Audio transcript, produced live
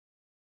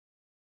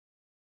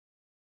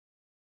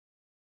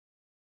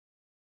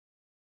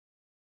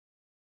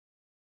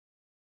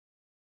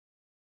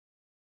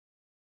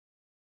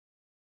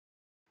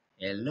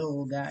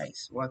Hello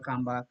guys,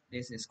 welcome back.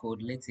 This is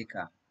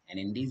CodeLytical, and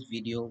in this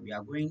video we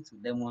are going to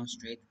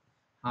demonstrate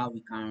how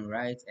we can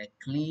write a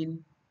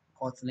clean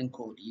Kotlin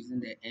code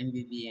using the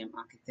MVVM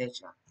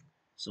architecture.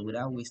 So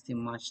without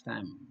wasting much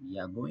time, we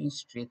are going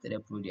straight to the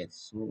project.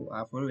 So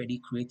I've already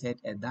created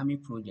a dummy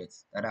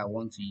project that I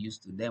want to use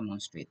to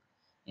demonstrate.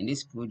 In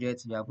this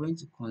project, we are going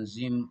to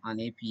consume an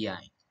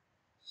API.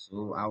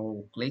 So I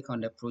will click on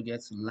the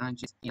project to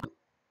launch it.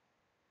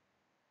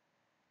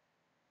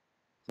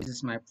 This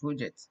is my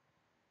project.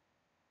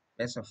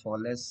 First of all,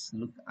 let's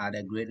look at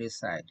the Gradle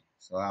side.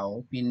 So I'll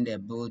open the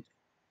build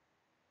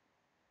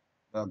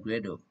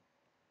Gradle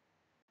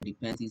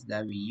dependencies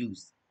that we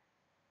use.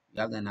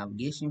 We have the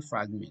navigation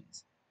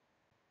fragment.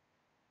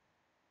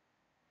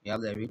 We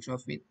have the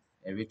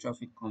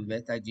retrofit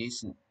converter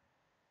JSON.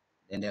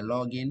 Then the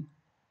login.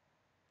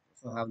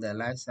 Also have the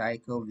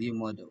lifecycle view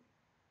model.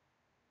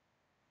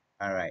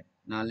 Alright,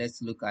 now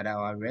let's look at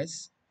our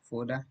REST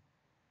folder.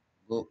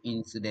 Go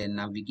into the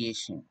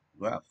navigation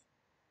graph.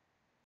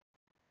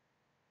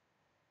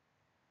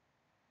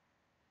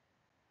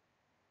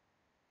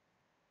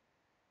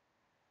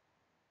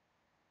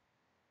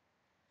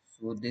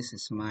 So this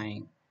is my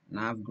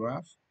nav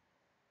graph.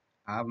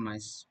 I have my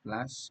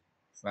splash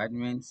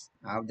fragments,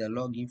 I have the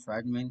login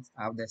fragment,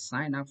 I have the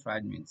sign up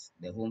fragments,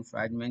 the home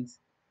fragment.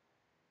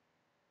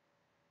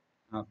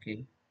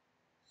 Okay,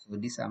 so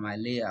these are my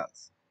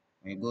layouts.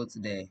 When we go to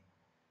the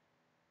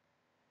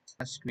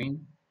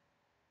screen,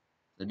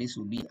 so this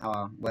will be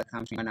our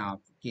welcome screen when our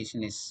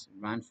application is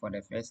run for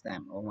the first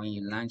time, or when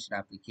you launch the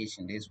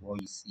application. This is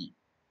what you see.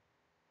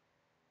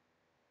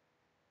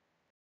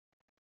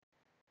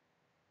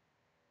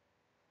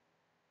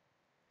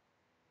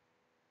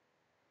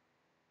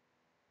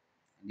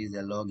 This is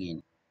the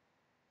login.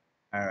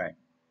 All right,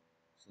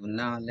 so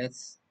now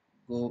let's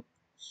go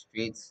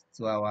straight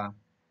to our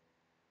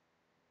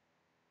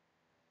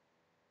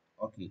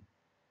okay.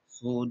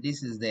 So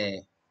this is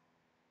the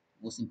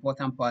most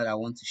important part I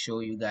want to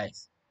show you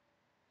guys.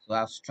 So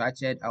I've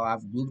structured or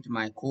I've grouped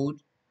my code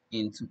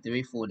into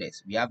 3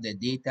 folders. We have the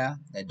data,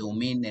 the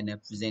domain, and the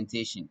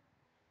presentation.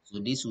 So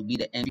this will be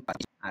the MV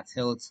at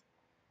Hilt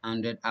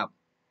 100 app.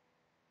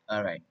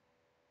 All right.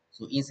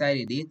 So inside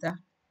the data,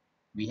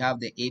 we have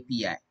the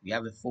API. We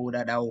have a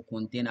folder that will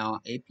contain our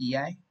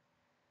API.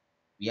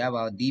 We have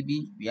our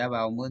DB, we have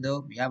our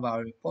model, we have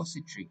our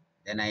repository,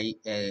 then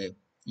a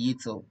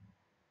util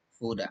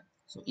folder.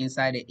 So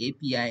inside the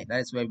API, that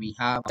is where we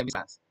have service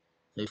class.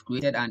 So we've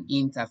created an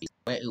interface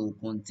where it will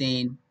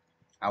contain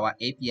our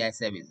API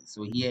services.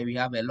 So here we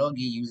have a login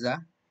user,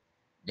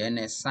 then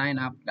a sign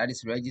up, that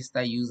is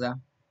register user,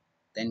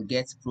 then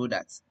get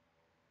products.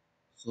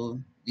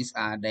 So these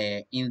are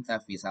the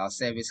interface, our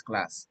service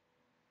class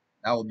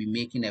that will be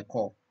making a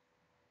call.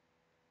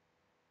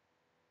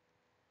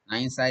 Now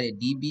inside the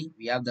DB,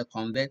 we have the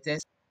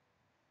converters,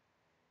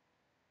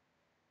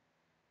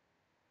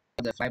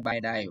 the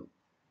flyby dial,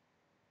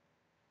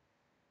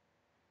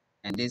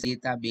 and this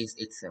database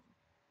itself.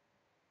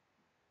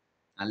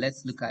 And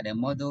let's look at the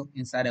model.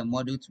 Inside the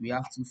model, we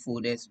have 2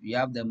 folders. We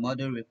have the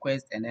model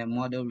request and the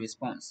model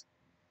response.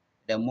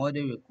 The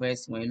model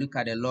request, when you look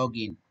at the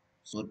login,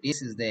 so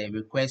this is the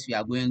request we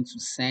are going to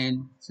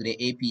send to the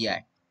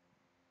API.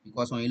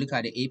 Because when you look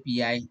at the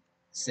API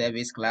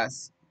service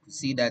class, you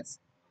see that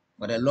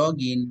for the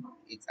login,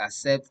 it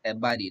accepts a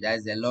body.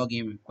 That's the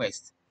login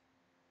request.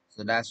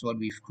 So that's what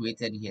we've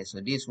created here. So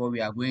this is what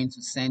we are going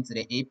to send to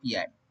the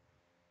API.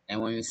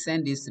 And when you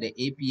send this to the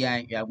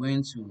API, you are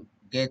going to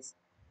get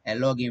a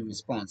login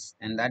response,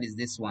 and that is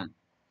this one.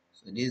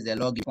 So this is the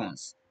login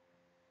response.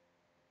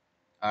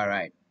 All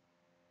right.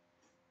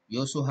 We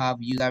also have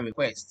user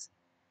requests.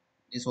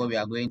 This is what we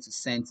are going to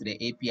send to the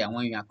API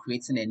when you are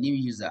creating a new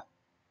user.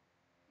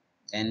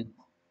 Then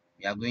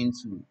we are going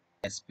to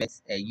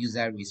expect a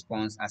user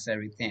response as a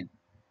return.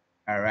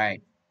 All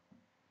right.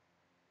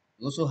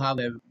 We also have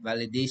a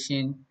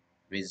validation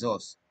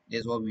resource.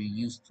 This is what we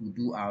use to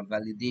do our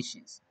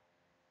validations.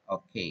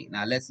 Okay,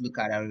 now let's look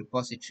at our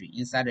repository.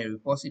 Inside the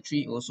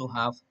repository, we also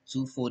have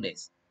 2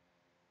 folders.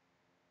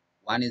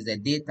 One is the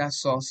data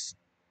source,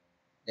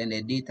 then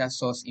the data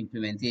source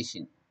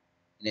implementation.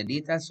 In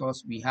the data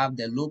source, we have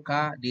the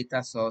local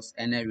data source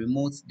and a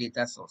remote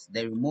data source.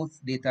 The remote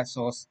data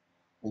source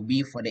will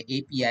be for the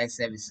API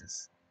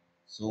services.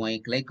 So when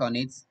you click on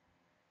it,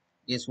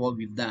 this is what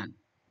we've done.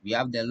 We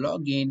have the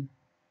login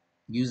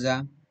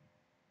user,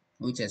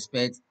 which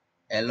expects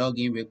a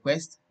login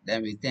request,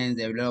 then returns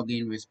the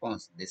login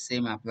response. The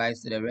same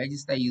applies to the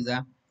register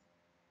user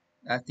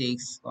that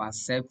takes or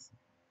accepts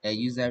a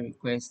user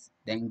request,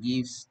 then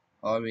gives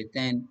or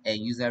return a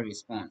user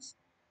response.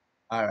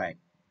 All right.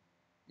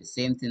 The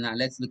same thing. Now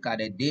let's look at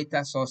the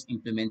data source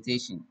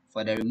implementation.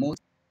 For the remote,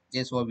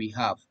 this is what we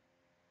have.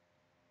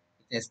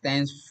 It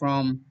extends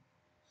from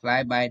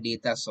flyby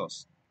data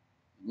source.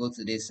 Go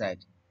to this side.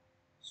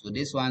 So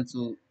this one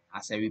too,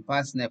 as a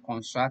repass in the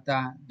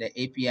constructor, the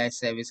API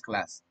service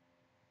class.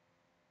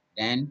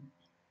 Then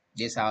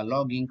this is our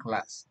login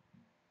class.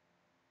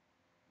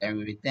 Then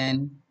we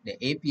return the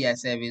API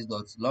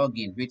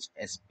service.login, which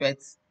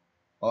expects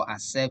or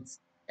accept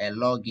a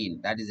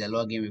login. That is a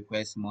login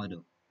request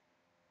model.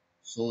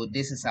 So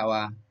this is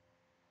our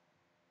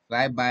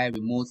flyby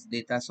remote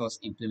data source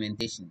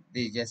implementation.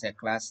 This is just a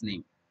class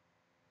name.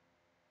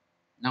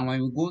 Now,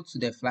 when we go to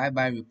the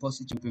flyby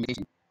repository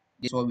implementation,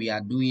 this is what we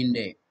are doing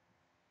there.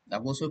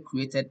 I've also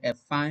created a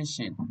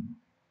function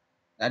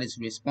that is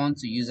respond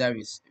to user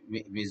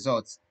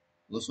results.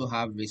 We also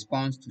have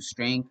response to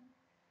string.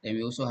 Then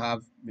we also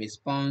have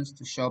response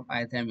to shop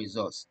item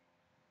results.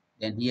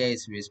 Then here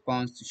is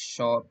response to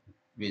shop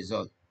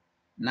result.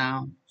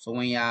 Now, so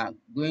when you are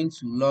going to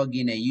log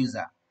in a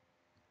user,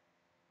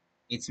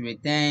 it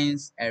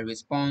returns a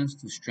response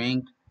to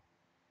string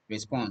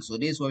response. So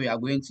this is what we are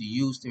going to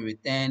use to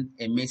return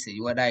a message,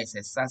 whether it's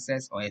a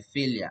success or a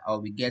failure, or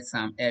we get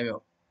some error.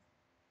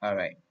 All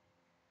right.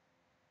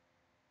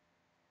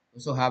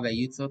 Also have a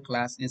util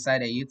class.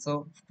 Inside the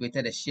util, we've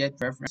created a shared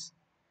preference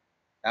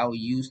that we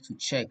use to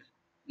check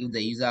if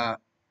the user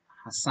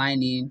has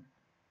signed in.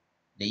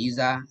 The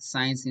user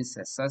signs in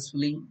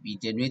successfully, we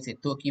generate a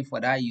token for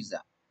that user.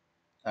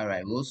 All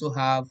right. We also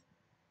have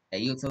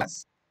a util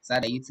class.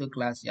 Inside the util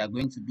class, you are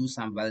going to do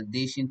some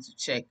validation to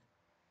check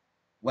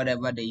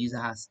whatever the user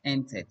has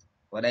entered,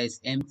 whether it's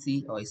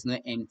empty or it's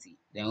not empty.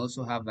 Then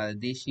also have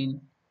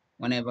validation.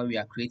 Whenever we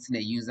are creating a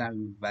user,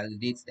 we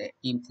validate the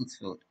input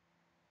field.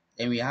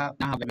 Then we have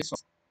now have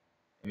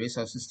a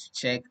resources to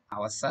check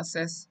our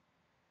success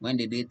when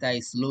the data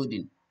is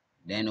loading.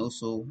 Then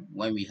also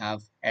when we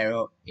have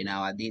error in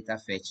our data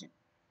fetching.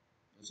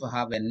 We also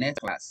have a net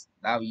class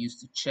that we use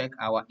to check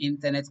our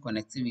internet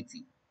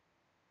connectivity.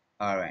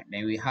 All right.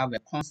 Then we have a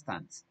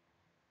constant.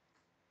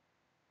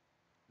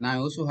 Now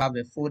we also have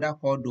a folder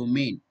called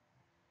domain.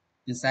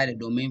 Inside the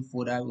domain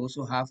folder, we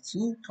also have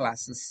two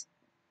classes.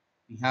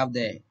 We have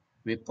the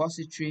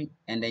repository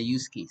and the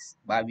use case.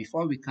 But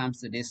before we come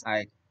to this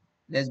side,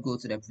 let's go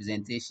to the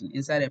presentation.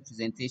 Inside the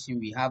presentation,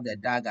 we have the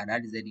Dagger,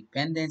 that is the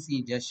dependency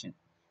injection.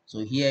 So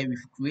here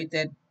we've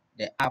created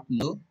the app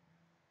model,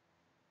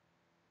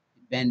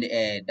 then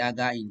the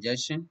Dagger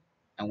injection,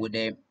 and with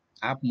the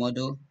app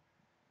model,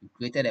 we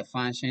created a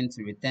function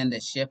to return the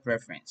share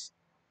preference.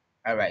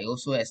 All right,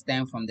 also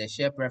extend from the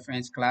share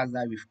preference class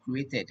that we've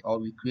created or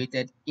we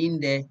created in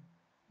the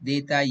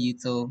data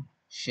util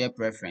share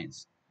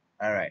preference.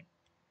 All right,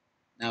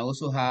 now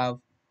also have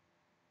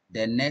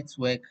the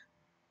network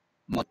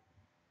model.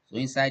 So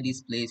inside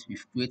this place,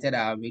 we've created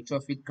our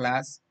retrofit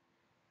class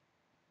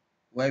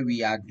where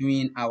we are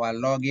doing our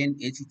login,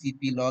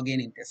 HTTP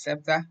login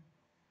interceptor.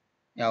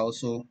 We are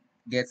also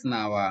getting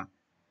our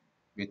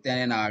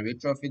returning our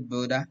retrofit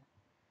builder.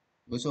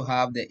 We also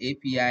have the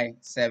API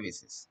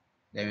services.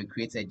 Then we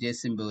create a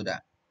JSON builder.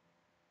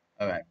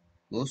 All right.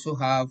 We also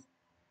have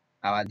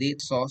our data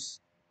source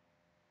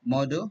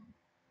model.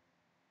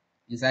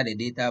 Inside the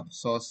data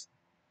source,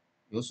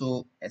 we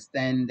also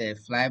extend the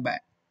flyby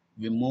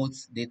remote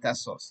data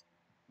source,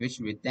 which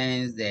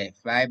returns the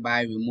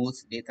flyby remote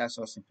data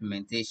source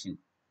implementation.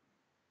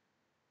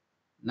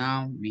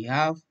 Now we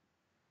have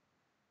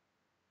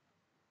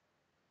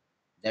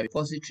the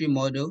repository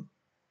model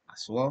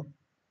as well.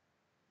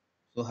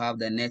 So have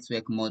the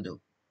network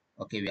model.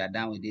 Okay, we are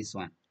done with this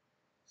one.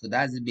 So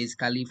that's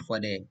basically for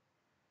the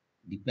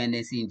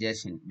dependency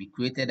injection. We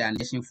created an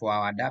injection for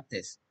our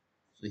adapters.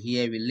 So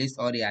here we list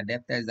all the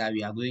adapters that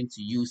we are going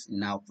to use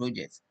in our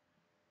project.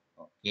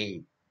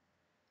 Okay.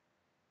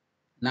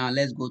 Now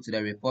let's go to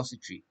the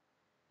repository.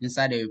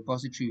 Inside the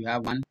repository, we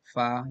have one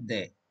file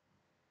there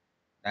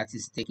that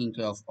is taking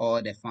care of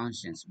all the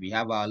functions. We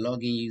have our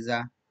login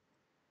user,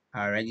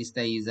 our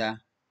register user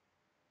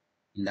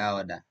in that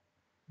order.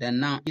 Then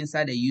now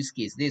inside the use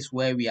case, this is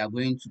where we are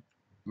going to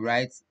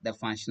write the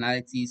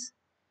functionalities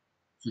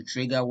to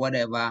trigger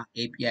whatever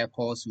API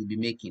calls we'll be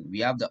making. We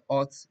have the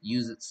auth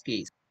use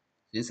case.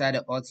 So inside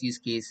the auth use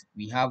case,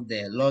 we have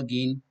the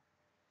login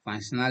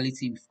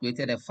functionality. We've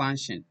created a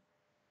function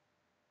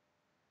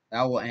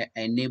that will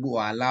enable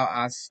or allow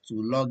us to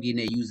log in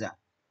a user.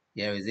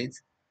 Here is it.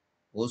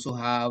 We also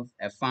have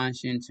a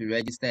function to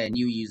register a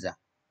new user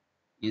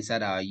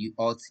inside our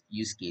auth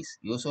use case.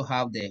 We also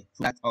have the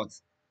product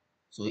auth.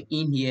 So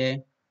in here,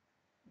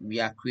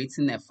 we are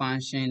creating a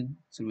function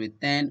to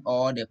return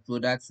all the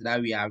products that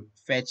we are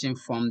fetching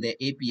from the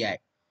API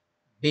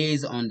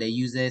based on the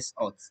user's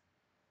auth,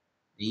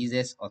 the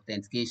user's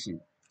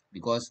authentication.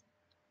 Because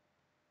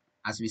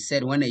as we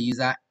said, when a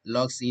user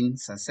logs in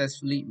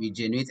successfully, we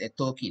generate a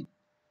token.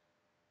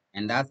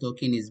 And that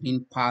token is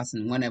being passed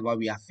whenever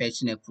we are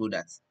fetching a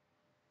product.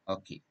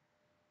 Okay.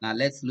 Now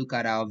let's look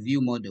at our view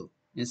model.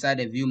 Inside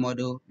the view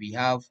model, we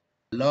have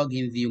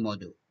login view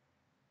model.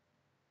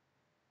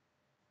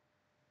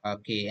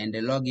 Okay, and the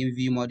login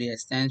view model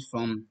extends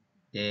from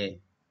the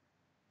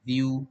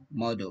view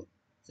model.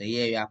 So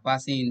here we are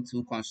passing in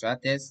two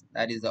constructors,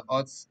 that is the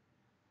auth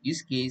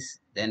use case,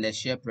 then the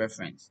share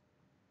preference.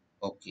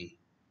 Okay,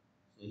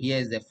 so here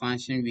is the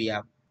function we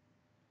are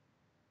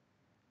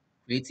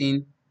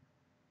creating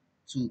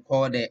to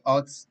call the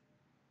auth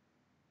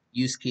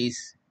use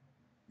case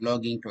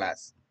login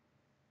class.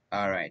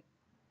 All right,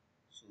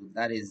 so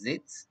that is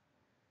it.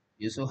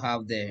 You also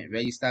have the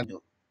register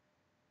model.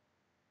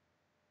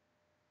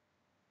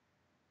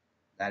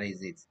 That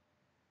is it.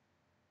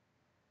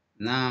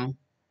 Now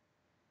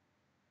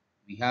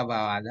we have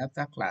our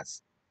adapter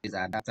class. This is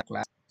our adapter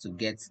class to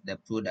get the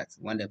product.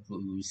 When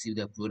we receive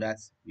the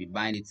product, we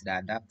bind it to the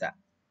adapter.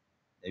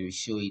 Then we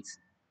show it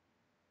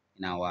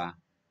in our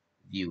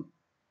view.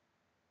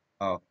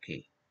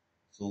 Okay.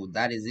 So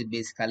that is it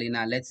basically.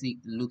 Now let's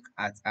look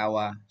at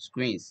our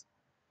screens.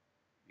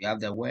 We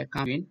have the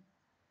welcome screen.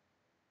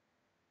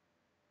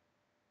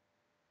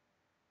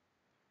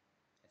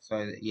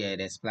 So yeah,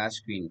 the splash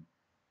screen.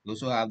 We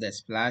also have the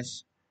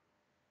splash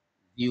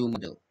view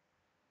model.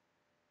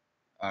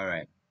 All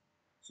right.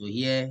 So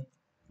here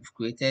we've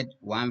created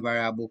one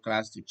variable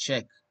class to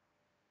check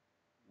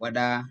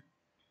whether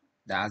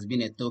there has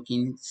been a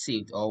token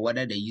saved or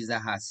whether the user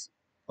has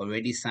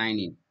already signed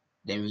in.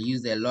 Then we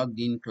use the logged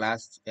in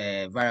class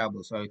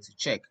variable, sorry, to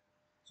check.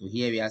 So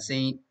here we are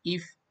saying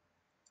if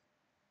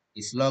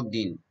it's logged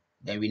in,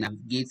 then we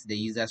navigate the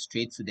user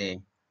straight to the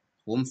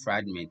home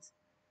fragment.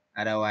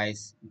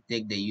 Otherwise, we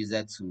take the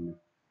user to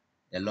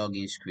the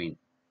login screen.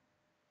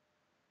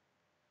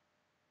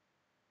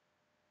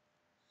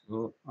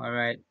 So, all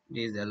right,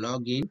 there's the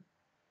login.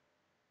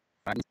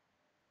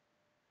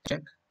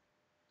 Check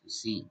to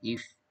see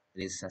if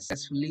it is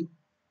successfully.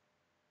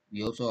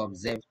 We also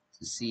observe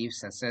to see if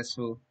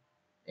successful,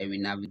 then we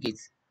navigate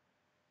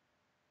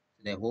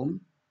to the home.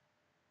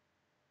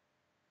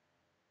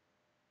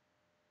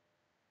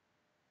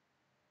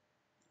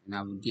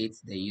 Navigate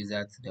the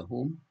user to the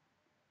home.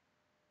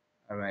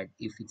 All right,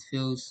 if it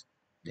fails,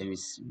 then we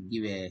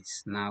give a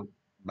snap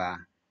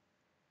bar.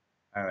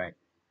 All right,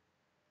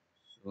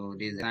 so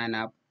there's a sign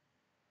up.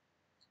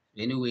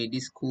 So anyway,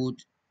 this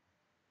code,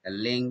 a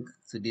link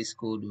to this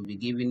code will be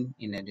given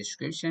in the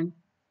description.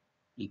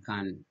 You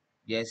can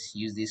just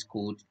use this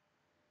code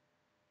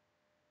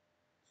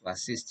to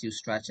assist you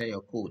structure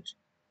your code.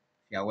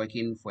 If you are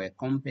working for a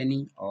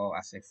company or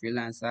as a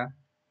freelancer,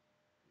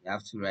 you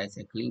have to write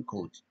a clean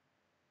code.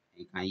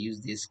 You can use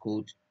this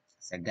code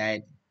as a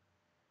guide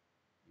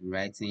in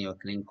writing your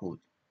clean code.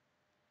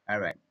 All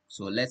right,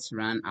 so let's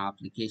run our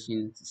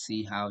application to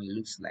see how it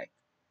looks like.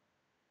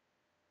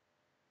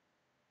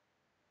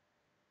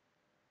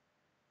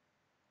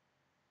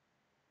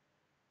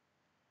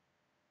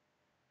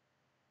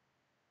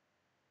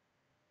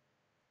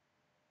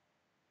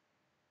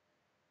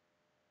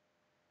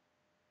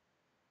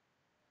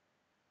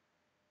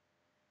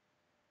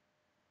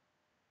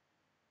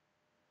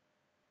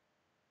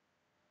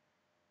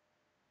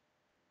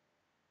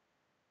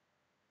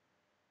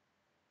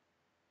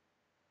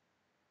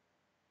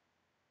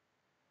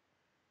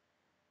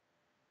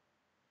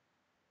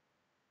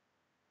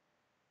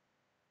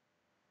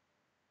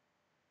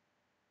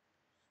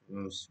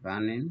 So it's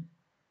running,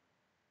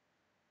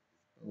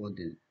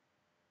 loading.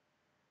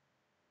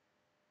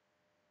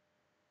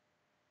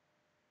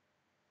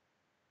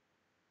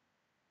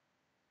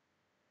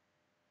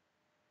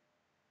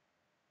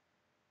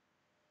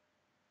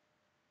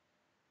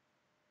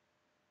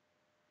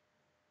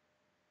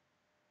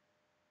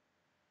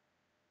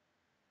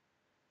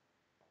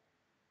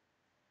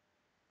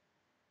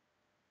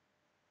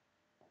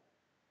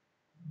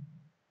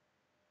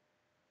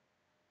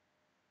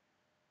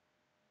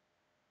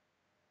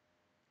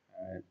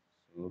 All right,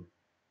 so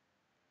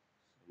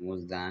it's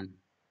almost done.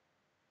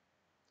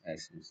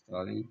 That's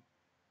installing.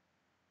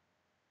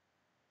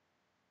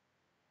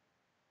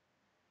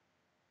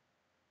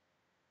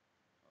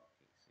 So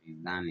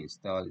it's done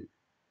installing.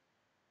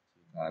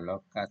 So our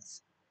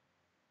logcuts.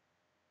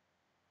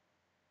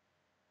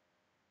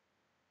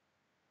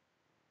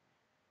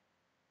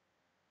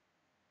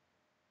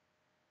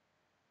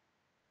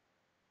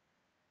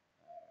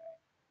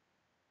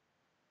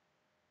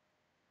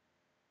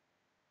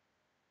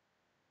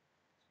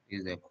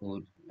 Here's the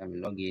code. Let me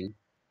log in.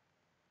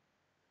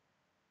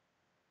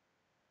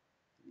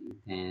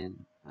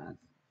 10 at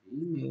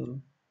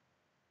Gmail.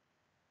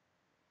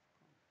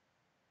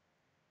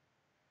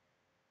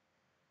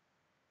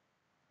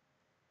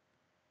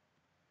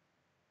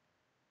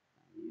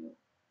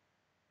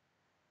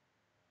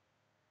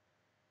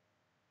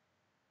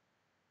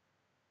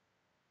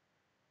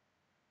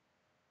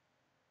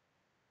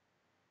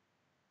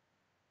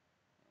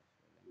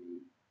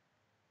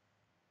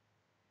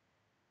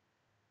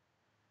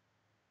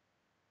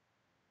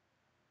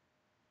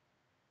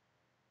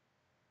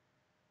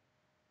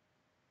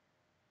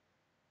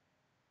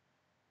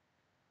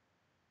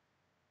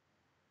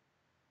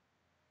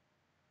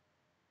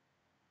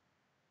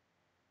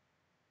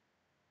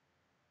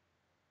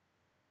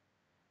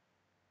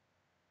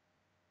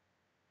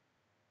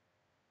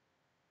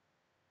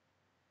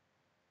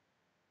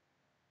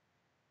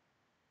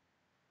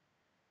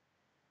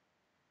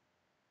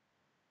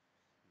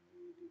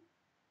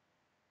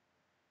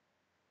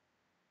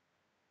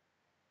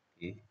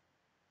 Okay,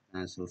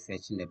 and so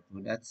fetching the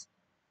product.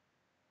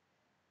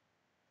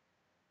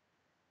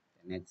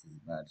 The net is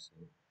bad, so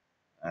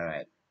all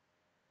right.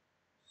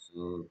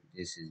 So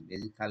this is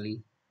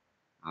basically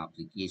our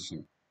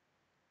application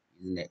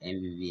using the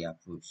MVV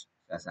approach.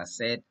 So as I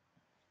said,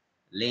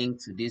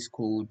 link to this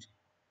code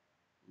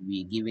will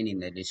be given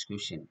in the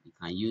description. You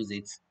can use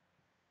it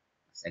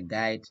It's a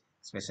guide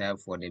special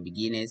for the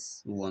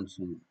beginners who want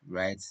to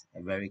write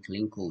a very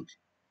clean code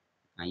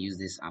and use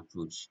this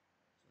approach.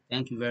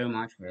 Thank you very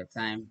much for your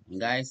time. And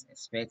guys,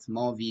 expect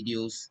more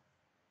videos,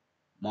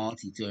 more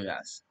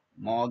tutorials,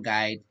 more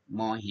guide,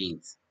 more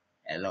hints,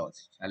 a lot.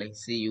 Shall I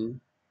see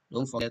you?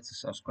 Don't forget to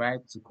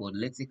subscribe to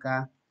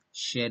CodeLytical,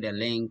 share the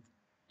link,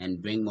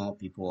 and bring more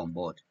people on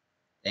board.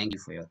 Thank you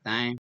for your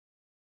time.